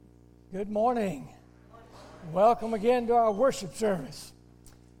Good morning. Welcome again to our worship service.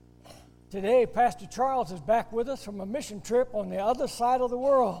 Today, Pastor Charles is back with us from a mission trip on the other side of the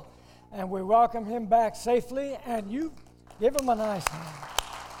world, and we welcome him back safely, and you give him a nice hand.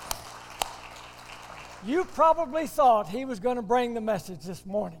 You probably thought he was going to bring the message this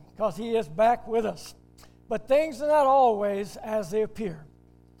morning because he is back with us, but things are not always as they appear.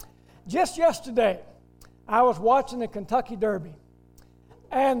 Just yesterday, I was watching the Kentucky Derby.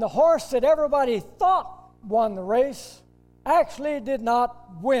 And the horse that everybody thought won the race actually did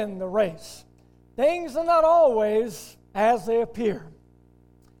not win the race. Things are not always as they appear.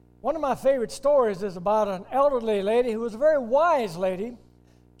 One of my favorite stories is about an elderly lady who was a very wise lady.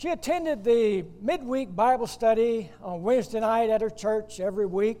 She attended the midweek Bible study on Wednesday night at her church every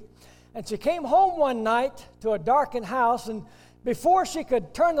week. And she came home one night to a darkened house, and before she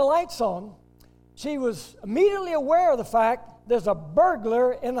could turn the lights on, she was immediately aware of the fact there's a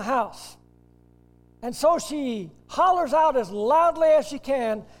burglar in the house. And so she hollers out as loudly as she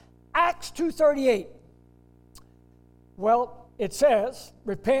can, Acts 2:38. Well, it says,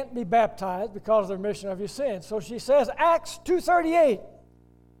 repent, be baptized because of the remission of your sins. So she says, Acts 2:38.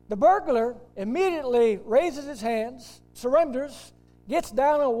 The burglar immediately raises his hands, surrenders, gets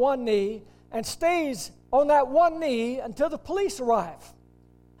down on one knee, and stays on that one knee until the police arrive.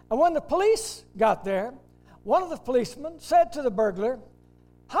 And when the police got there, one of the policemen said to the burglar,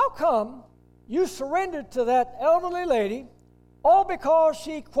 how come you surrendered to that elderly lady all because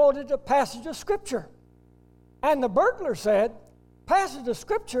she quoted a passage of Scripture? And the burglar said, passage of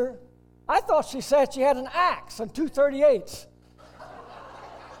Scripture? I thought she said she had an axe and 238s.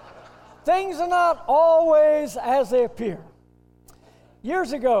 Things are not always as they appear.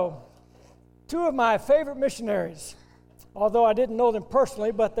 Years ago, two of my favorite missionaries, although I didn't know them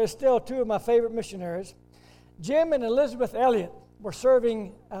personally, but they're still two of my favorite missionaries, Jim and Elizabeth Elliott were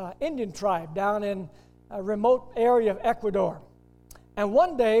serving Indian tribe down in a remote area of Ecuador. And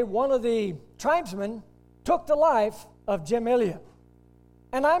one day, one of the tribesmen took the life of Jim Elliott.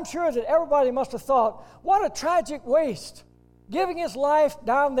 And I'm sure that everybody must have thought, what a tragic waste, giving his life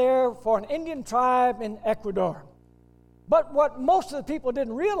down there for an Indian tribe in Ecuador. But what most of the people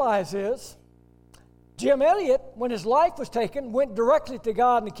didn't realize is, Jim Elliott, when his life was taken, went directly to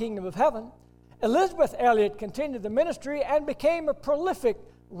God in the kingdom of heaven. Elizabeth Elliott continued the ministry and became a prolific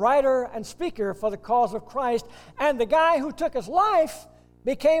writer and speaker for the cause of Christ. And the guy who took his life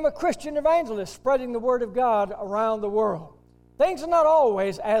became a Christian evangelist, spreading the word of God around the world. Things are not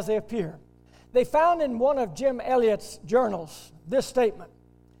always as they appear. They found in one of Jim Elliott's journals this statement: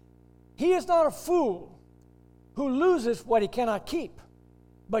 he is not a fool who loses what he cannot keep,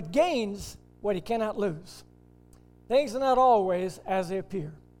 but gains what he cannot lose. Things are not always as they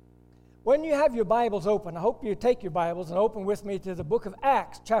appear. When you have your Bibles open, I hope you take your Bibles and open with me to the book of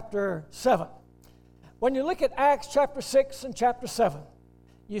Acts, chapter 7. When you look at Acts chapter 6 and chapter 7,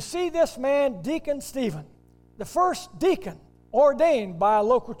 you see this man, Deacon Stephen, the first deacon ordained by a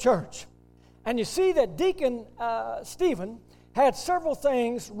local church. And you see that Deacon Stephen had several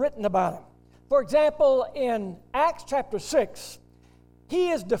things written about him. For example, in Acts chapter 6, he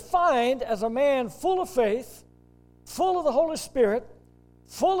is defined as a man full of faith, full of the Holy Spirit,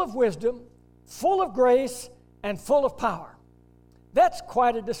 full of wisdom, full of grace, and full of power. That's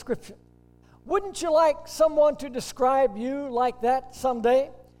quite a description. Wouldn't you like someone to describe you like that someday?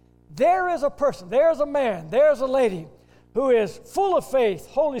 There is a person, there's a man, there's a lady who is full of faith,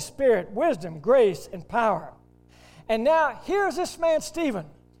 Holy Spirit, wisdom, grace, and power. And now here's this man, Stephen,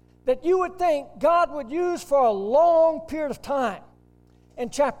 that you would think God would use for a long period of time. In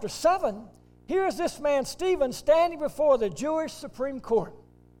chapter 7, here's this man, Stephen, standing before the Jewish Supreme Court.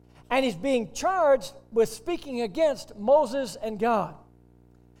 And he's being charged with speaking against Moses and God.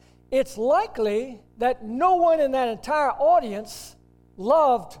 It's likely that no one in that entire audience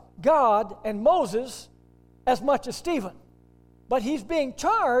loved God and Moses as much as Stephen. But he's being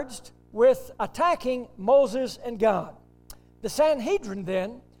charged with attacking Moses and God. The Sanhedrin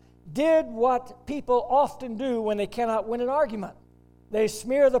then did what people often do when they cannot win an argument. They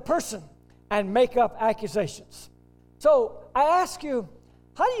smear the person and make up accusations. So I ask you,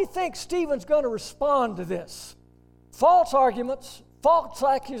 how do you think Stephen's going to respond to this? False arguments, false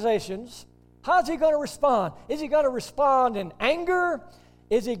accusations. How's he going to respond? Is he going to respond in anger?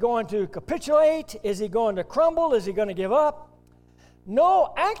 Is he going to capitulate? Is he going to crumble? Is he going to give up?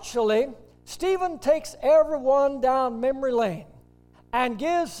 No, actually, Stephen takes everyone down memory lane and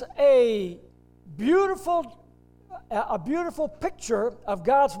gives a beautiful picture of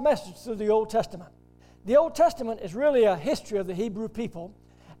God's message through the Old Testament. The Old Testament is really a history of the Hebrew people.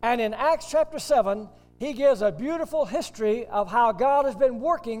 And in Acts chapter 7, he gives a beautiful history of how God has been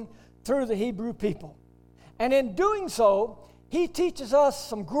working through the Hebrew people. And in doing so, he teaches us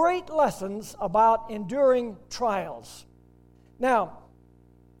some great lessons about enduring trials. Now,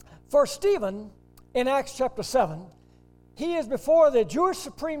 for Stephen, in Acts chapter 7, he is before the Jewish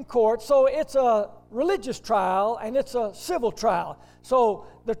Supreme Court, so it's a religious trial and it's a civil trial. So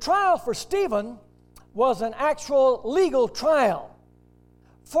the trial for Stephen was an actual legal trial.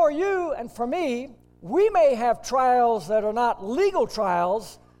 For you and for me, we may have trials that are not legal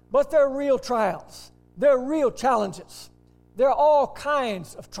trials, but they're real trials. They're real challenges. There are all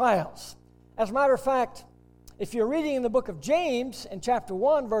kinds of trials. As a matter of fact, if you're reading in the book of James in chapter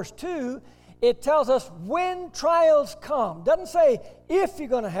 1, verse 2, it tells us when trials come. It doesn't say if you're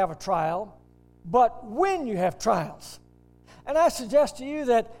going to have a trial, but when you have trials. And I suggest to you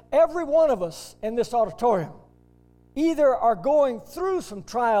that every one of us in this auditorium either are going through some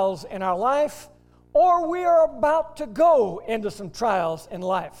trials in our life or we are about to go into some trials in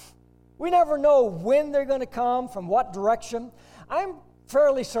life. We never know when they're going to come, from what direction. I'm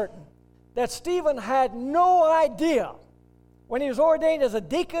fairly certain that Stephen had no idea when he was ordained as a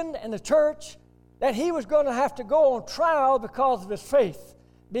deacon in the church that he was going to have to go on trial because of his faith,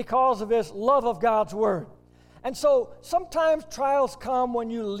 because of his love of God's Word. And so sometimes trials come when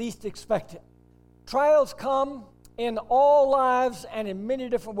you least expect it. Trials come in all lives and in many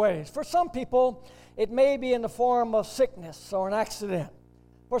different ways. For some people, it may be in the form of sickness or an accident.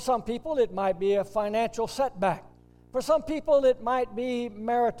 For some people, it might be a financial setback. For some people, it might be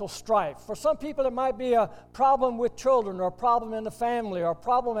marital strife. For some people, it might be a problem with children or a problem in the family or a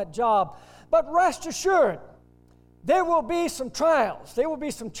problem at job. But rest assured, there will be some trials. There will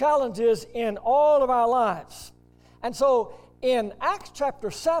be some challenges in all of our lives. And so in Acts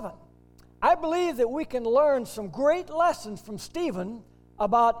chapter 7, I believe that we can learn some great lessons from Stephen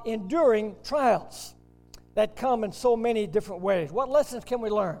about enduring trials that come in so many different ways. What lessons can we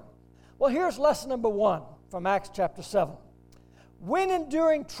learn? Well, here's lesson number 1 from Acts chapter 7. When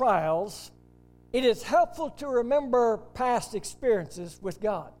enduring trials, it is helpful to remember past experiences with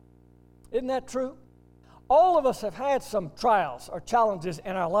God. Isn't that true? All of us have had some trials or challenges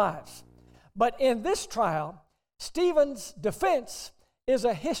in our lives. But in this trial, Stephen's defense is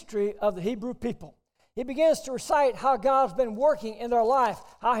a history of the Hebrew people. He begins to recite how God's been working in their life,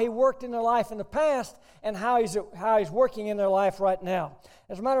 how he worked in their life in the past, and how he's working in their life right now.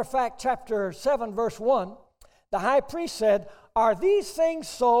 As a matter of fact, chapter 7, verse 1, the high priest said, "Are these things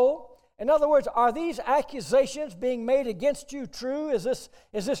so?" In other words, are these accusations being made against you true? Is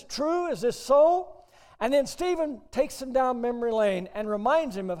this true? Is this so? And then Stephen takes him down memory lane and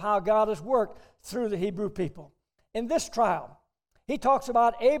reminds him of how God has worked through the Hebrew people. In this trial, he talks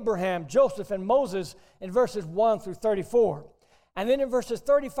about Abraham, Joseph, and Moses in verses 1 through 34. And then in verses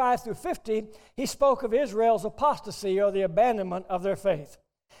 35 through 50, he spoke of Israel's apostasy or the abandonment of their faith.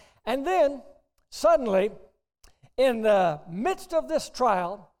 And then, suddenly, in the midst of this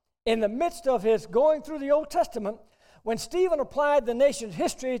trial, in the midst of his going through the Old Testament, when Stephen applied the nation's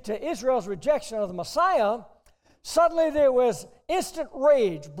history to Israel's rejection of the Messiah, suddenly there was instant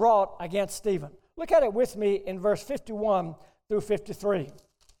rage brought against Stephen. Look at it with me in verse 51 through 53.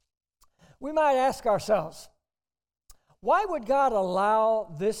 We might ask ourselves, why would God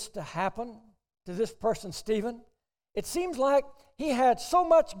allow this to happen to this person, Stephen? It seems like he had so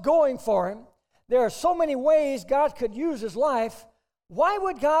much going for him. There are so many ways God could use his life. Why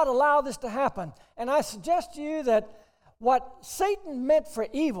would God allow this to happen? And I suggest to you that what Satan meant for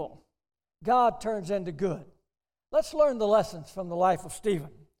evil, God turns into good. Let's learn the lessons from the life of Stephen.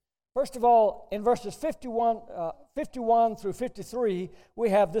 First of all, in verses 51 through 53, we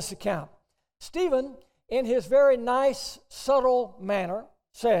have this account. Stephen, in his very nice, subtle manner,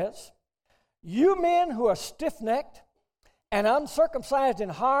 says, "You men who are stiff-necked and uncircumcised in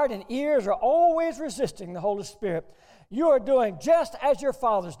heart and ears are always resisting the Holy Spirit. You are doing just as your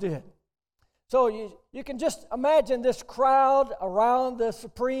fathers did." So you can just imagine this crowd around the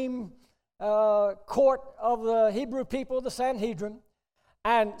supreme court of the Hebrew people, the Sanhedrin.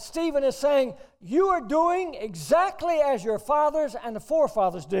 And Stephen is saying, you are doing exactly as your fathers and the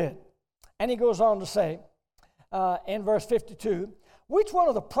forefathers did. And he goes on to say, in verse 52, "Which one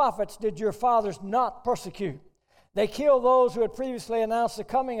of the prophets did your fathers not persecute? They killed those who had previously announced the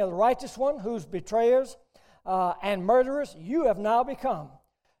coming of the righteous one, whose betrayers and murderers you have now become.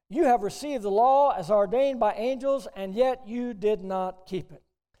 You have received the law as ordained by angels, and yet you did not keep it."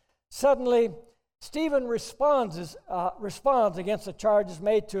 Suddenly, Stephen responds against the charges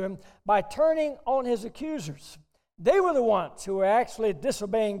made to him by turning on his accusers. They were the ones who were actually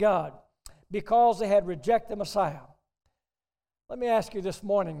disobeying God because they had rejected the Messiah. Let me ask you this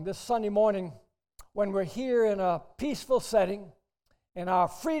morning, this Sunday morning, when we're here in a peaceful setting, and our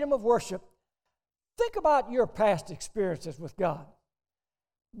freedom of worship, think about your past experiences with God.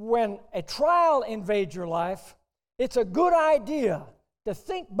 When a trial invades your life, it's a good idea to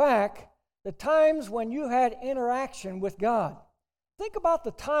think back the times when you had interaction with God. Think about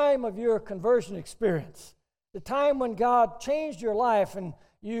the time of your conversion experience, the time when God changed your life and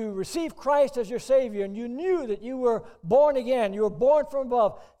you received Christ as your Savior and you knew that you were born again, you were born from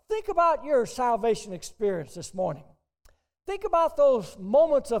above. Think about your salvation experience this morning. Think about those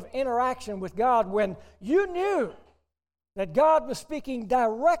moments of interaction with God when you knew that God was speaking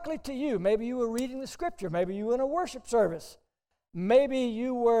directly to you. Maybe you were reading the Scripture. Maybe you were in a worship service. Maybe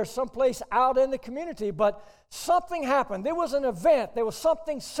you were someplace out in the community, but something happened. There was an event. There was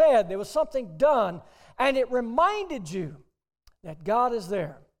something said. There was something done, and it reminded you that God is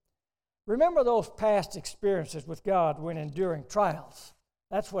there. Remember those past experiences with God when enduring trials.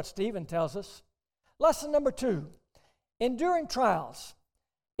 That's what Stephen tells us. Lesson number 2, enduring trials.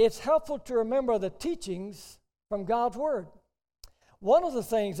 It's helpful to remember the teachings from God's Word. One of the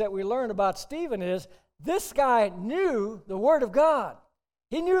things that we learn about Stephen is this guy knew the Word of God.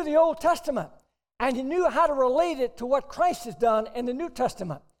 He knew the Old Testament, and he knew how to relate it to what Christ has done in the New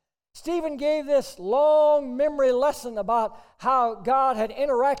Testament. Stephen gave this long memory lesson about how God had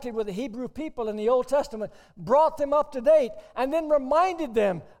interacted with the Hebrew people in the Old Testament, brought them up to date, and then reminded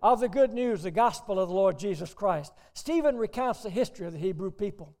them of the good news, the gospel of the Lord Jesus Christ. Stephen recounts the history of the Hebrew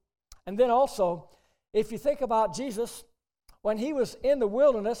people. And then also, if you think about Jesus, when he was in the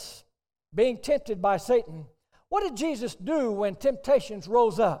wilderness being tempted by Satan, what did Jesus do when temptations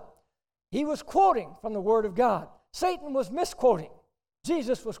rose up? He was quoting from the Word of God. Satan was misquoting.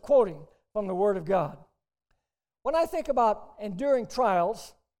 Jesus was quoting from the Word of God. When I think about enduring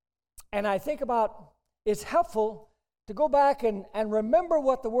trials, and I think about it's helpful to go back and remember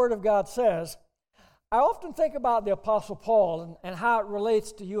what the Word of God says, I often think about the Apostle Paul and how it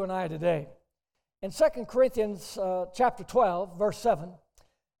relates to you and I today. In 2 Corinthians chapter 12, verse 7,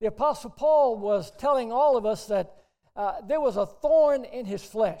 the Apostle Paul was telling all of us that there was a thorn in his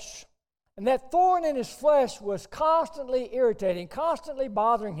flesh. And that thorn in his flesh was constantly irritating, constantly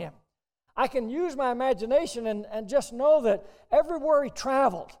bothering him. I can use my imagination and just know that everywhere he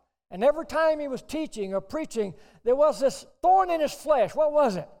traveled and every time he was teaching or preaching, there was this thorn in his flesh. What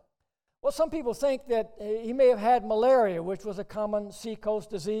was it? Well, some people think that he may have had malaria, which was a common seacoast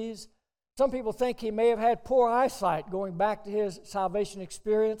disease. Some people think he may have had poor eyesight going back to his salvation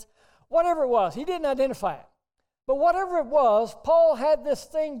experience. Whatever it was, he didn't identify it. But whatever it was, Paul had this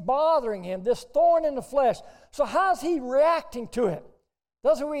thing bothering him, this thorn in the flesh. So how's he reacting to it?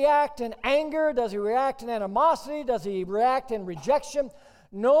 Does he react in anger? Does he react in animosity? Does he react in rejection?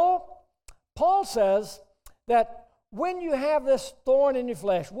 No. Paul says that when you have this thorn in your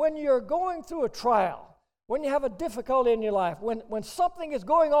flesh, when you're going through a trial, when you have a difficulty in your life, when something is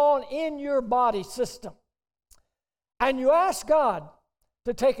going on in your body system, and you ask God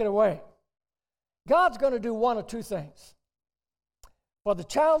to take it away, God's going to do one of two things. For the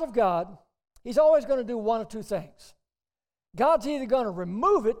child of God, He's always going to do one of two things. God's either going to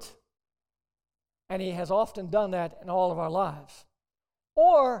remove it, and He has often done that in all of our lives,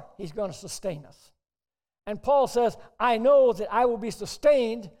 or He's going to sustain us. And Paul says, I know that I will be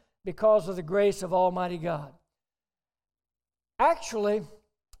sustained because of the grace of Almighty God. Actually,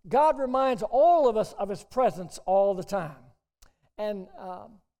 God reminds all of us of His presence all the time. And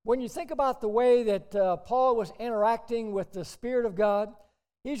when you think about the way that Paul was interacting with the Spirit of God,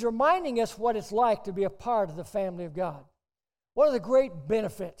 he's reminding us what it's like to be a part of the family of God. One of the great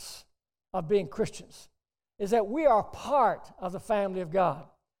benefits of being Christians is that we are part of the family of God.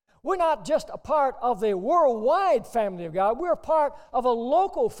 We're not just a part of the worldwide family of God. We're a part of a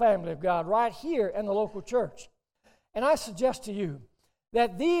local family of God right here in the local church. And I suggest to you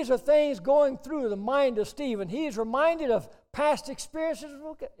that these are things going through the mind of Stephen. He's reminded of past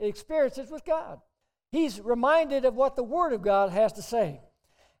experiences with God. He's reminded of what the Word of God has to say.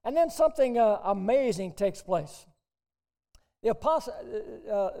 And then something amazing takes place. The apostle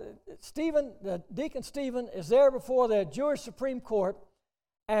Stephen, the deacon Stephen, is there before the Jewish Supreme Court,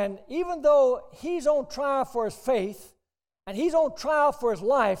 and even though he's on trial for his faith and he's on trial for his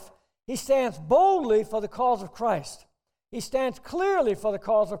life, he stands boldly for the cause of Christ. He stands clearly for the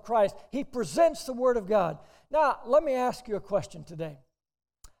cause of Christ. He presents the Word of God. Now, let me ask you a question today.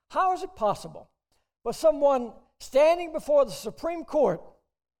 How is it possible for someone standing before the Supreme Court,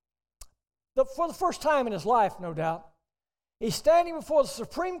 for the first time in his life, no doubt, he's standing before the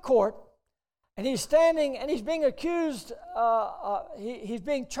Supreme Court, and he's standing and he's being accused, he's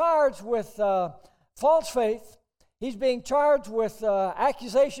being charged with false faith. He's being charged with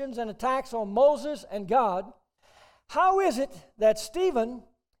accusations and attacks on Moses and God. How is it that Stephen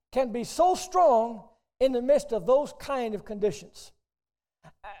can be so strong in the midst of those kind of conditions?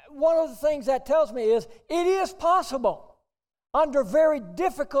 One of the things that tells me is it is possible under very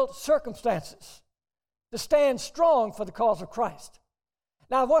difficult circumstances to stand strong for the cause of Christ.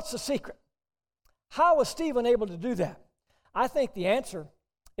 Now, what's the secret? How was Stephen able to do that? I think the answer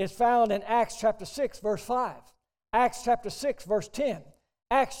is found in Acts chapter 6, verse 5, Acts chapter 6, verse 10,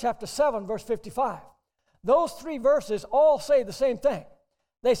 Acts chapter 7, verse 55. Those three verses all say the same thing.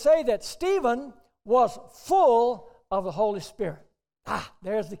 They say that Stephen was full of the Holy Spirit.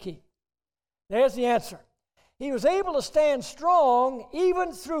 There's the key. There's the answer. He was able to stand strong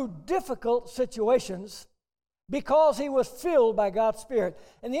even through difficult situations because he was filled by God's Spirit.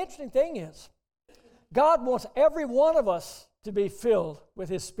 And the interesting thing is, God wants every one of us to be filled with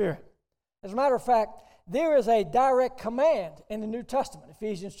His Spirit. As a matter of fact, there is a direct command in the New Testament,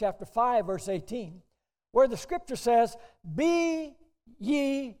 Ephesians chapter 5, verse 18, where the Scripture says, "Be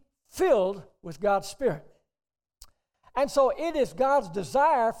ye filled with God's Spirit." And so it is God's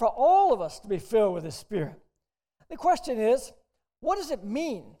desire for all of us to be filled with His Spirit. The question is, what does it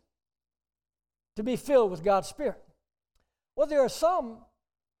mean to be filled with God's Spirit? Well, there are some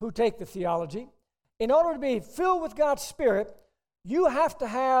who take the theology, in order to be filled with God's Spirit, you have to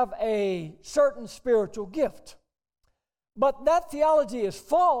have a certain spiritual gift. But that theology is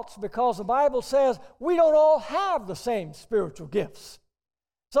false because the Bible says we don't all have the same spiritual gifts.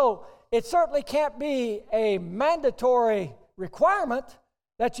 So it certainly can't be a mandatory requirement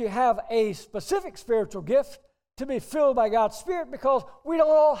that you have a specific spiritual gift to be filled by God's Spirit because we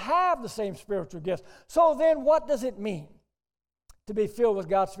don't all have the same spiritual gifts. So then what does it mean to be filled with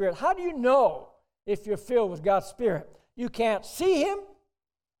God's Spirit? How do you know if you're filled with God's Spirit? You can't see Him.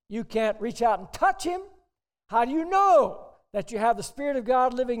 You can't reach out and touch Him. How do you know that you have the Spirit of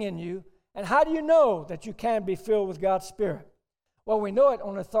God living in you? And how do you know that you can be filled with God's Spirit? Well, we know it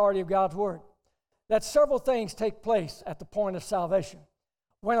on the authority of God's Word. That several things take place at the point of salvation.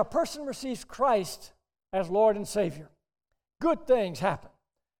 When a person receives Christ as Lord and Savior, good things happen.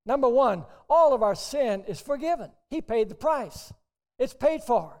 Number one, all of our sin is forgiven. He paid the price. It's paid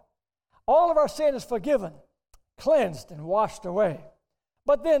for. All of our sin is forgiven, cleansed, and washed away.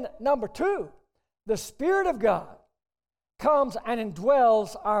 But then, number two, the Spirit of God comes and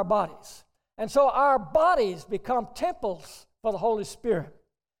indwells our bodies. And so our bodies become temples for the Holy Spirit.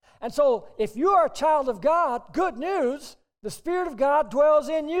 And so if you are a child of God, good news, the Spirit of God dwells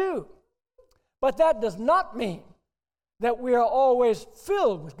in you. But that does not mean that we are always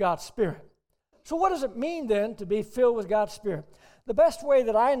filled with God's Spirit. So what does it mean then to be filled with God's Spirit? The best way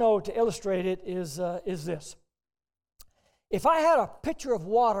that I know to illustrate it is this. If I had a pitcher of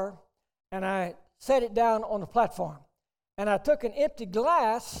water and I set it down on the platform, and I took an empty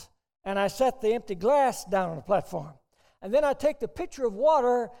glass and I set the empty glass down on the platform, and then I take the pitcher of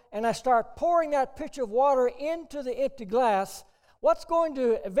water and I start pouring that pitcher of water into the empty glass, what's going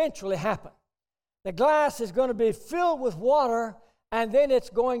to eventually happen? The glass is going to be filled with water and then it's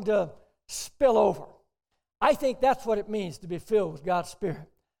going to spill over. I think that's what it means to be filled with God's Spirit.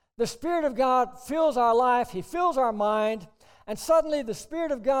 The Spirit of God fills our life, He fills our mind, and suddenly the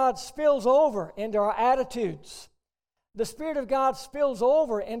Spirit of God spills over into our attitudes. The Spirit of God spills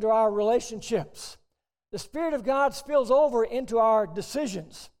over into our relationships. The Spirit of God spills over into our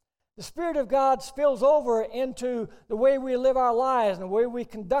decisions. The Spirit of God spills over into the way we live our lives and the way we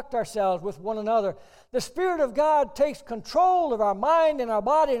conduct ourselves with one another. The Spirit of God takes control of our mind and our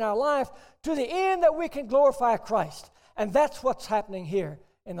body and our life to the end that we can glorify Christ. And that's what's happening here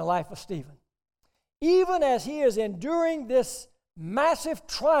in the life of Stephen. Even as he is enduring this massive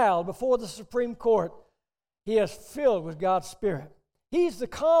trial before the Supreme Court, he is filled with God's Spirit. He's the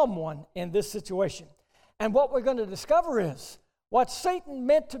calm one in this situation. And what we're going to discover is what Satan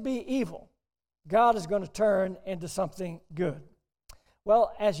meant to be evil, God is going to turn into something good.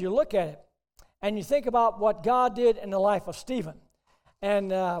 Well, as you look at it and you think about what God did in the life of Stephen,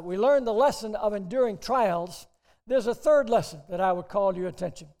 and we learned the lesson of enduring trials, there's a third lesson that I would call your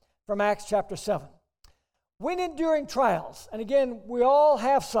attention from Acts chapter 7. When enduring trials, and again, we all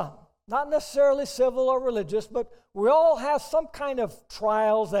have some, not necessarily civil or religious, but we all have some kind of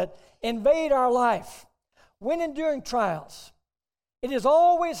trials that invade our life. When enduring trials, it is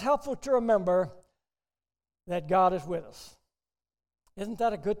always helpful to remember that God is with us. Isn't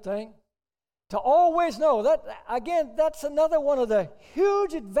that a good thing? To always know that, again, that's another one of the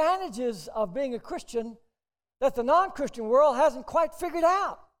huge advantages of being a Christian that the non-Christian world hasn't quite figured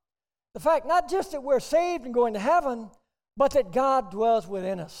out. The fact not just that we're saved and going to heaven, but that God dwells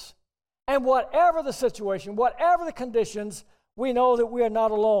within us. And whatever the situation, whatever the conditions, we know that we are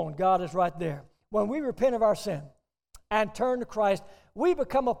not alone. God is right there. When we repent of our sin, and turn to Christ, we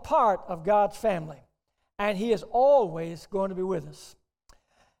become a part of God's family, and He is always going to be with us.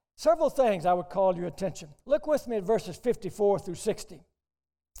 Several things I would call your attention. Look with me at verses 54 through 60.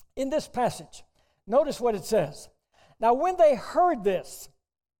 In this passage, notice what it says. Now, when they heard this,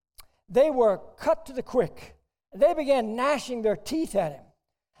 they were cut to the quick. They began gnashing their teeth at him.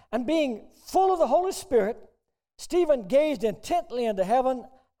 And being full of the Holy Spirit, Stephen gazed intently into heaven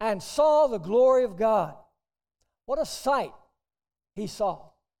and saw the glory of God. What a sight he saw.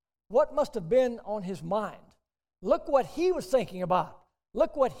 What must have been on his mind? Look what he was thinking about.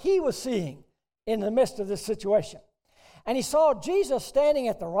 Look what he was seeing in the midst of this situation. And he saw Jesus standing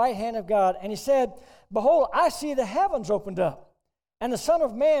at the right hand of God, and he said, "Behold, I see the heavens opened up, and the Son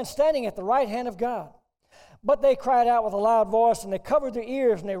of Man standing at the right hand of God." But they cried out with a loud voice, and they covered their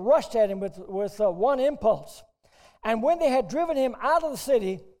ears, and they rushed at him with one impulse. And when they had driven him out of the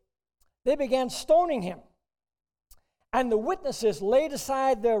city, they began stoning him. And the witnesses laid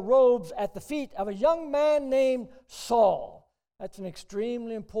aside their robes at the feet of a young man named Saul. That's an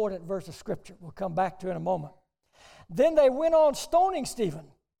extremely important verse of Scripture. We'll come back to it in a moment. Then they went on stoning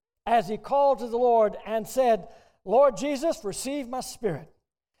Stephen as he called to the Lord and said, "Lord Jesus, receive my spirit."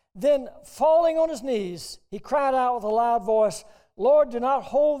 Then, falling on his knees, he cried out with a loud voice, "Lord, do not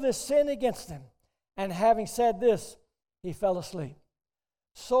hold this sin against them." And having said this, he fell asleep.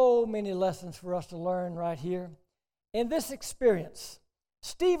 So many lessons for us to learn right here. In this experience,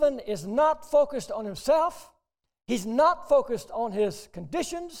 Stephen is not focused on himself. He's not focused on his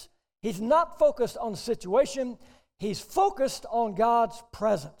conditions. He's not focused on the situation. He's focused on God's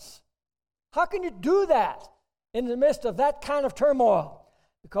presence. How can you do that in the midst of that kind of turmoil?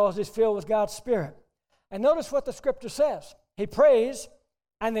 Because he's filled with God's Spirit. And notice what the Scripture says. He prays,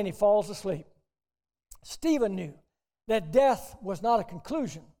 and then he falls asleep. Stephen knew that death was not a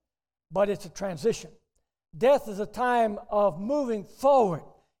conclusion, but it's a transition. Death is a time of moving forward.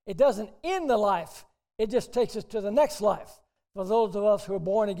 It doesn't end the life. It just takes us to the next life for those of us who are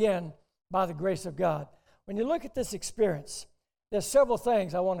born again by the grace of God. When you look at this experience, there's several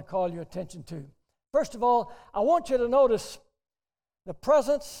things I want to call your attention to. First of all, I want you to notice the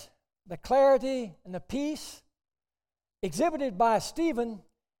presence, the clarity, and the peace exhibited by Stephen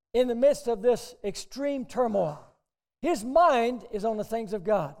in the midst of this extreme turmoil. His mind is on the things of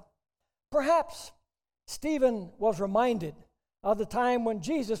God. Perhaps Stephen was reminded of the time when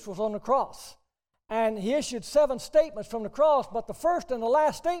Jesus was on the cross, and he issued 7 statements from the cross, but the first and the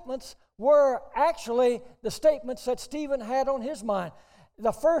last statements were actually the statements that Stephen had on his mind.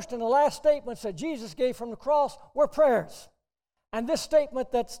 The first and the last statements that Jesus gave from the cross were prayers. And this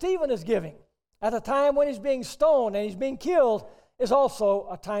statement that Stephen is giving at the time when he's being stoned and he's being killed is also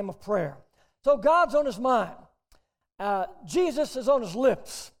a time of prayer. So God's on his mind. Jesus is on his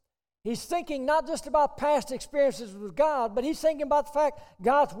lips. He's thinking not just about past experiences with God, but he's thinking about the fact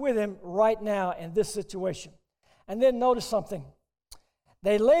God's with him right now in this situation. And then notice something.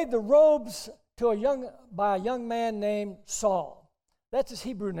 They laid the robes by a young man named Saul. That's his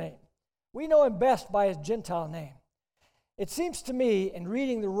Hebrew name. We know him best by his Gentile name. It seems to me, in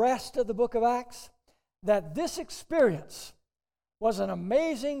reading the rest of the book of Acts, that this experience was an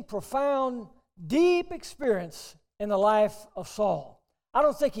amazing, profound, deep experience in the life of Saul. I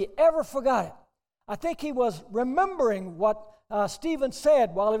don't think he ever forgot it. I think he was remembering what Stephen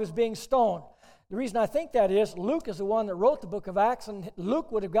said while he was being stoned. The reason I think that is Luke is the one that wrote the book of Acts, and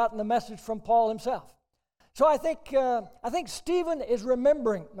Luke would have gotten the message from Paul himself. So I think Stephen is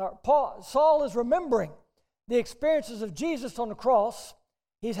remembering, Saul is remembering the experiences of Jesus on the cross.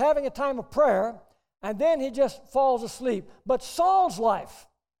 He's having a time of prayer, and then he just falls asleep. But Saul's life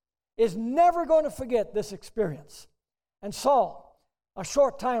is never going to forget this experience. And Saul, a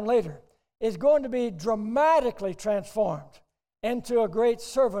short time later, is going to be dramatically transformed into a great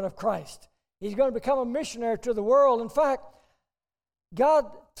servant of Christ. He's going to become a missionary to the world. In fact,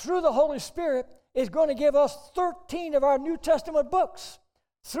 God, through the Holy Spirit, is going to give us 13 of our New Testament books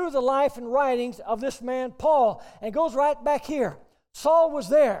through the life and writings of this man, Paul. And it goes right back here. Saul was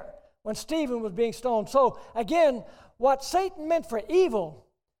there when Stephen was being stoned. So, again, what Satan meant for evil,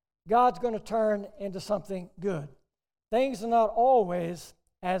 God's going to turn into something good. Things are not always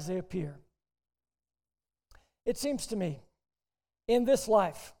as they appear. It seems to me, in this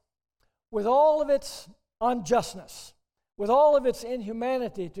life, with all of its unjustness, with all of its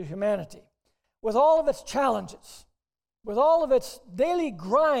inhumanity to humanity, with all of its challenges, with all of its daily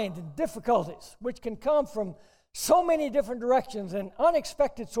grind and difficulties, which can come from so many different directions and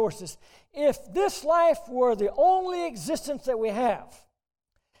unexpected sources, if this life were the only existence that we have,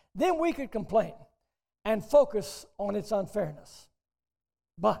 then we could complain and focus on its unfairness.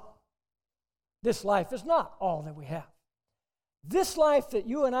 But this life is not all that we have. This life that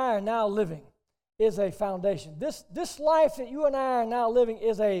you and I are now living is a foundation. This life that you and I are now living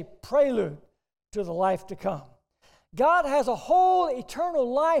is a prelude to the life to come. God has a whole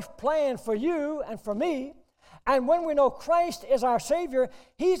eternal life planned for you and for me, and when we know Christ is our Savior,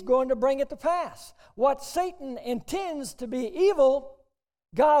 He's going to bring it to pass. What Satan intends to be evil,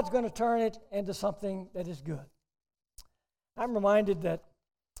 God's going to turn it into something that is good. I'm reminded that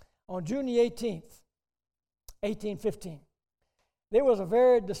on June the 18th, 1815, there was a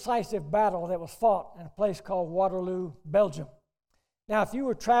very decisive battle that was fought in a place called Waterloo, Belgium. Now, if you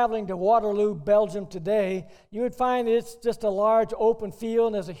were traveling to Waterloo, Belgium today, you would find that it's just a large open field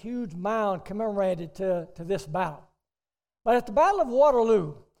and there's a huge mound commemorated to this battle. But at the Battle of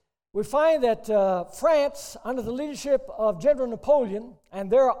Waterloo, we find that France, under the leadership of General Napoleon and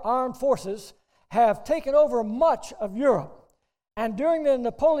their armed forces, have taken over much of Europe. And during the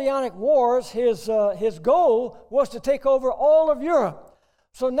Napoleonic Wars, his goal was to take over all of Europe.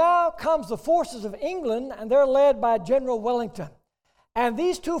 So now comes the forces of England, and they're led by General Wellington. And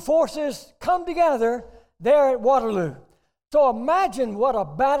these two forces come together there at Waterloo. So imagine what a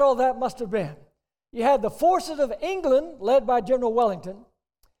battle that must have been. You had the forces of England, led by General Wellington.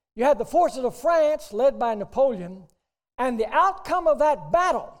 You had the forces of France, led by Napoleon. And the outcome of that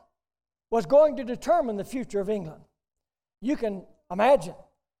battle was going to determine the future of England. You can imagine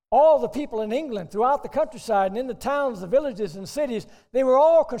all the people in England throughout the countryside and in the towns, the villages, and cities, they were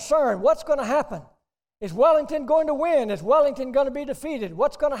all concerned. What's going to happen? Is Wellington going to win? Is Wellington going to be defeated?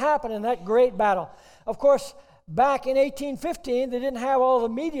 What's going to happen in that great battle? Of course, back in 1815, they didn't have all the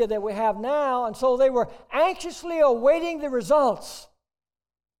media that we have now, and so they were anxiously awaiting the results.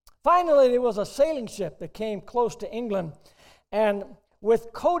 Finally, there was a sailing ship that came close to England, and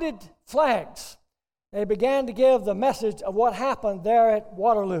with coated flags, they began to give the message of what happened there at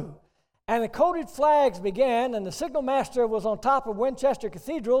Waterloo. And the coated flags began, and the signal master was on top of Winchester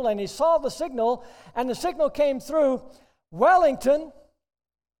Cathedral, and he saw the signal, and the signal came through, Wellington,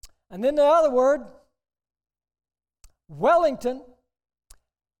 and then the other word, Wellington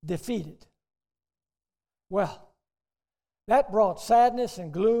defeated. Well, that brought sadness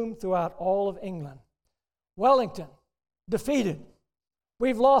and gloom throughout all of England. Wellington defeated.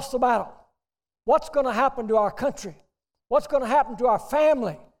 We've lost the battle. What's going to happen to our country? What's going to happen to our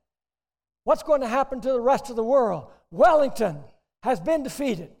family? What's going to happen to the rest of the world? Wellington has been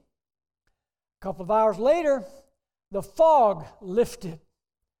defeated. A couple of hours later, the fog lifted,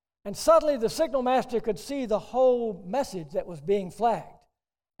 and suddenly the signal master could see the whole message that was being flagged.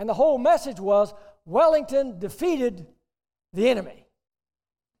 And the whole message was, Wellington defeated the enemy.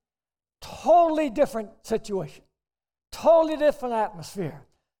 Totally different situation. Totally different atmosphere.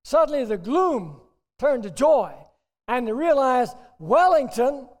 Suddenly the gloom turned to joy, and they realized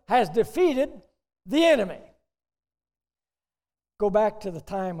Wellington has defeated the enemy. Go back to the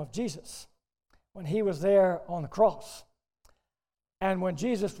time of Jesus, when he was there on the cross, and when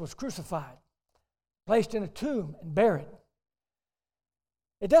Jesus was crucified, placed in a tomb and buried.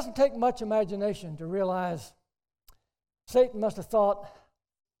 It doesn't take much imagination to realize Satan must have thought,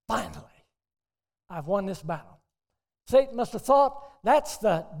 finally, I've won this battle. Satan must have thought, that's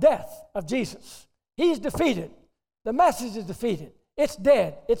the death of Jesus. He's defeated. The message is defeated. It's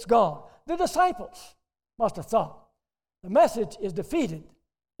dead. It's gone. The disciples must have thought, the message is defeated.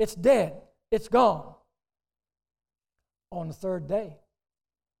 It's dead. It's gone. On the third day,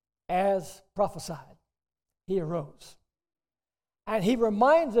 as prophesied, he arose. And he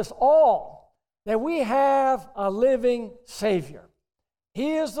reminds us all that we have a living Savior.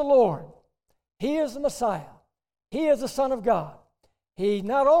 He is the Lord. He is the Messiah. He is the Son of God. He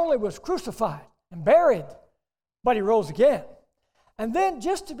not only was crucified and buried, but he rose again. And then,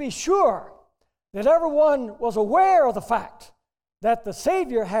 just to be sure that everyone was aware of the fact that the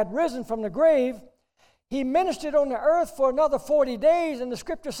Savior had risen from the grave, he ministered on the earth for another 40 days, and the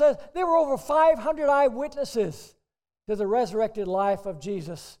scripture says there were over 500 eyewitnesses to the resurrected life of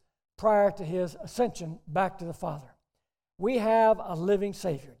Jesus prior to his ascension back to the Father. We have a living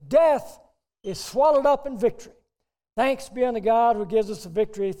Savior. Death is swallowed up in victory. Thanks be unto God who gives us the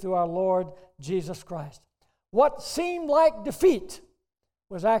victory through our Lord Jesus Christ. What seemed like defeat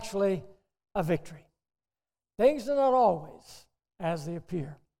was actually a victory. Things are not always as they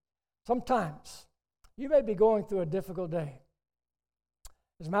appear. Sometimes you may be going through a difficult day.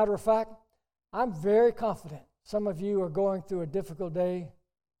 As a matter of fact, I'm very confident some of you are going through a difficult day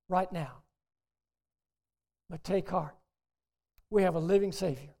right now. But take heart. We have a living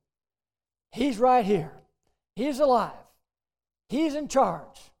Savior. He's right here. He's alive. He's in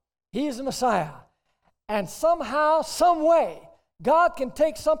charge. He's the Messiah. And somehow, some way, God can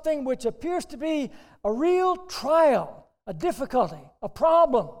take something which appears to be a real trial, a difficulty, a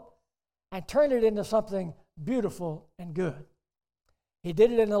problem, and turned it into something beautiful and good. He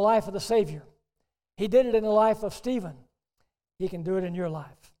did it in the life of the Savior. He did it in the life of Stephen. He can do it in your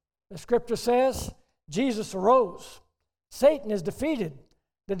life. The Scripture says Jesus arose. Satan is defeated.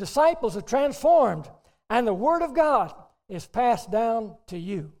 The disciples are transformed. And the Word of God is passed down to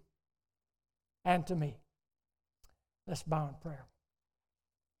you and to me. Let's bow in prayer.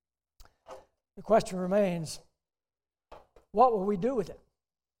 The question remains, what will we do with it?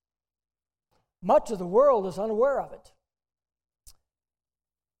 Much of the world is unaware of it.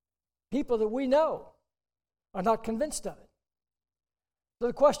 People that we know are not convinced of it. So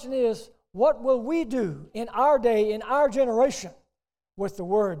the question is, what will we do in our day, in our generation, with the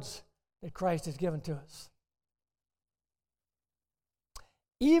words that Christ has given to us?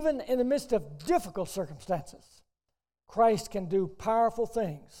 Even in the midst of difficult circumstances, Christ can do powerful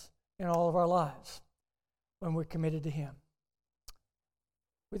things in all of our lives when we're committed to Him.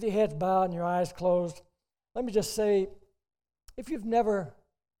 With your heads bowed and your eyes closed, let me just say, if you've never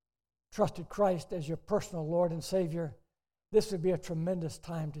trusted Christ as your personal Lord and Savior, this would be a tremendous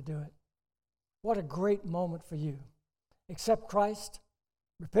time to do it. What a great moment for you. Accept Christ,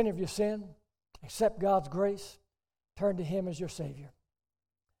 repent of your sin, accept God's grace, turn to Him as your Savior.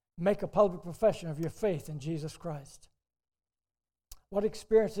 Make a public profession of your faith in Jesus Christ. What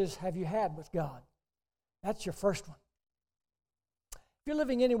experiences have you had with God? That's your first one. If you're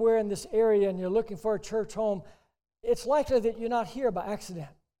living anywhere in this area and you're looking for a church home, it's likely that you're not here by accident.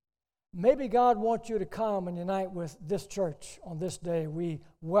 Maybe God wants you to come and unite with this church on this day. We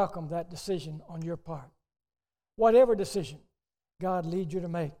welcome that decision on your part. Whatever decision God leads you to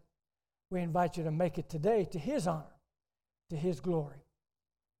make, we invite you to make it today to His honor, to His glory.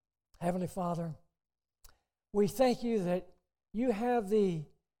 Heavenly Father, we thank you that you have the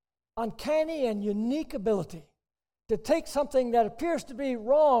uncanny and unique ability to take something that appears to be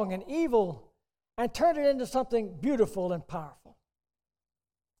wrong and evil and turn it into something beautiful and powerful.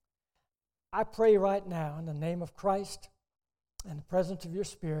 I pray right now in the name of Christ and the presence of your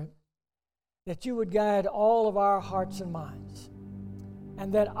Spirit that you would guide all of our hearts and minds,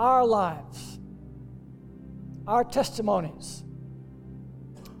 and that our lives, our testimonies,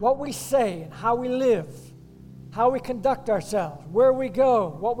 what we say and how we live, how we conduct ourselves, where we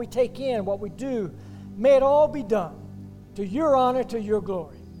go, what we take in, what we do, may it all be done to your honor, to your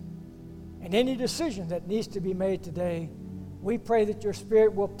glory. And any decision that needs to be made today, we pray that your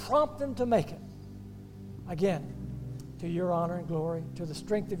Spirit will prompt them to make it. Again, to your honor and glory, to the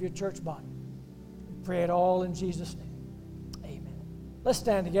strength of your church body. We pray it all in Jesus' name. Amen. Let's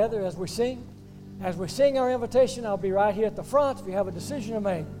stand together as we sing. As we sing our invitation, I'll be right here at the front. If you have a decision to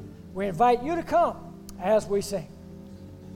make, we invite you to come as we sing.